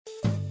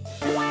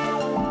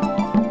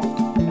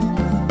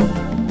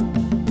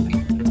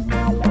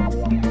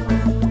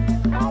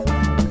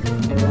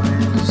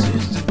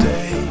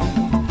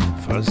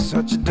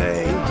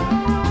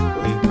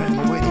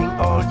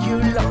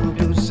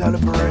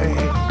celebrate.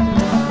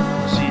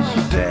 This is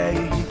your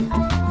day,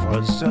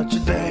 for such a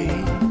day.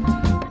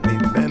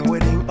 We've been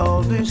waiting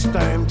all this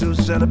time to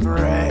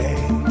celebrate.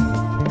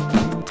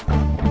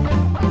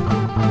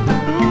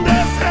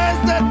 This is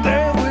the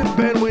day we've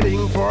been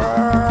waiting for.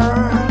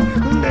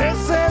 This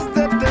is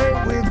the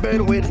day we've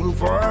been waiting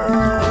for.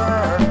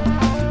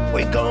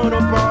 We're gonna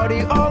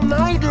party all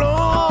night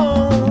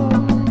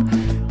long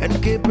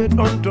and keep it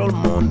until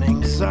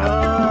morning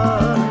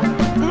sun.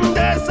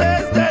 This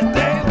is the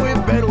day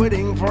we've been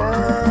waiting for.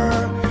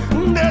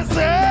 This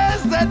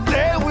is the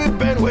day we've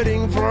been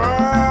waiting for.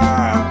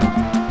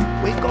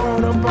 We're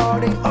gonna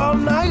party all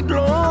night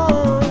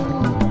long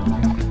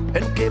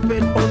and keep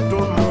it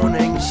until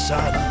morning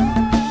sun.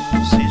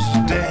 This is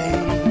the day,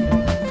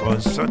 for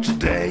such a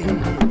day.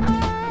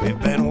 We've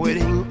been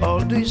waiting all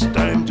this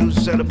time to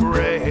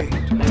celebrate.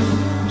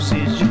 This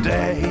is your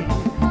day,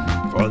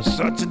 for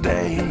such a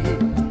day.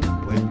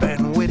 We've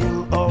been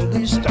waiting all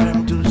this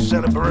time to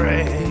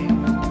celebrate.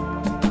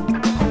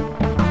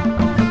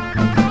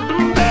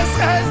 This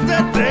is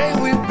the day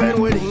we've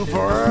been waiting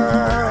for.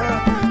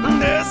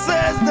 This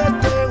is the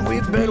day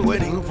we've been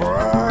waiting for.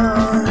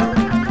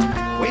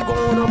 We're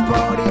gonna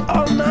party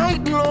all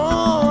night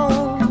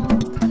long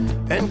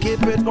and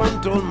keep it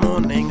until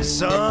morning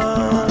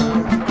sun.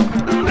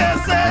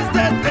 This is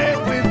the day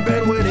we've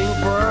been waiting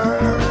for.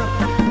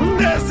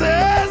 This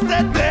is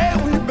the day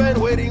we've been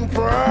waiting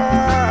for.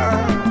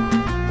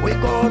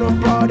 We're gonna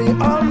party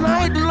all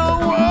night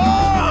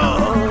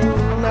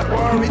long, not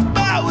worry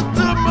about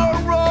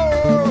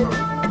tomorrow.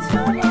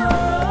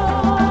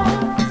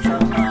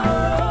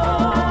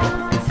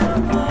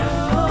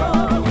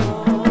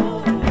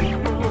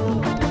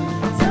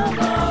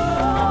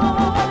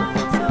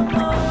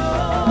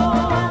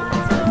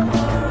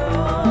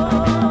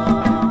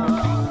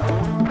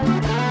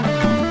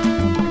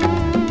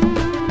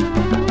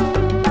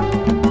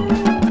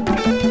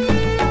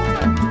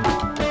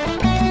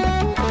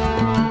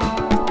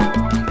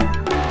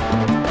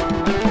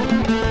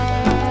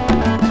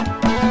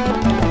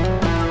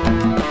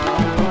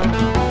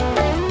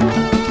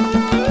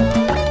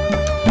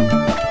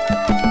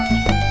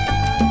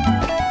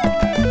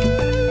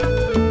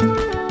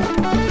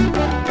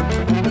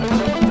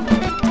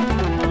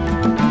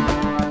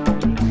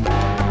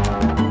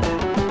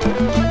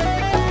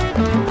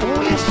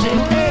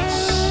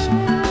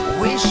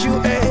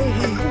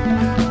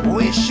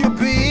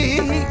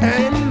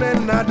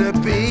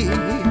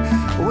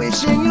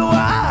 Wishing you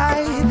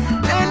I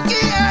and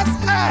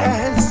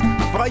yes,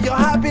 for your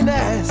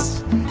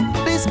happiness.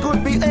 This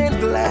could be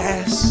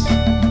endless.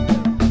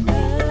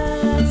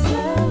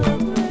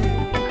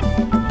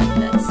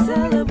 Let's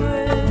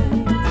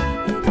celebrate.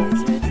 It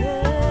is your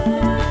day.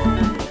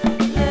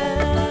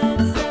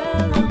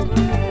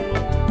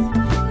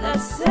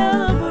 Let's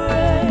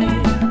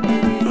celebrate.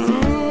 It is your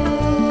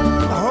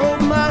day.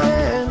 Hold my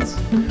hands,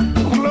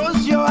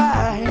 close your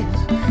eyes,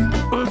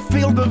 and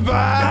feel the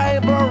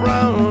vibe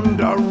around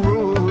the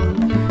room.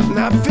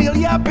 Now feel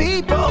your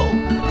people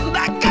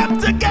that come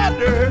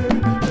together,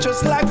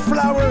 just like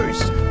flowers,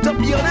 to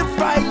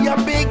beautify your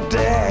big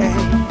day.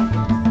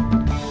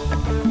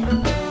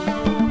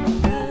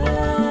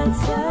 Let's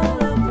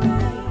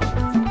celebrate.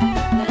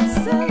 Let's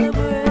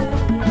celebrate.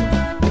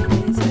 It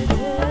is your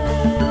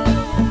day.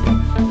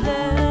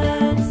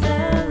 Let's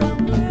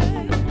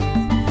celebrate.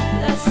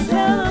 Let's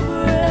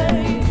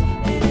celebrate.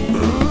 It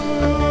is your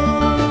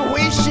day.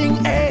 Wishing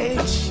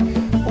age,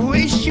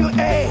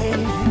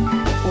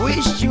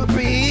 wish you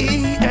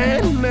be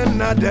and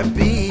another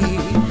be.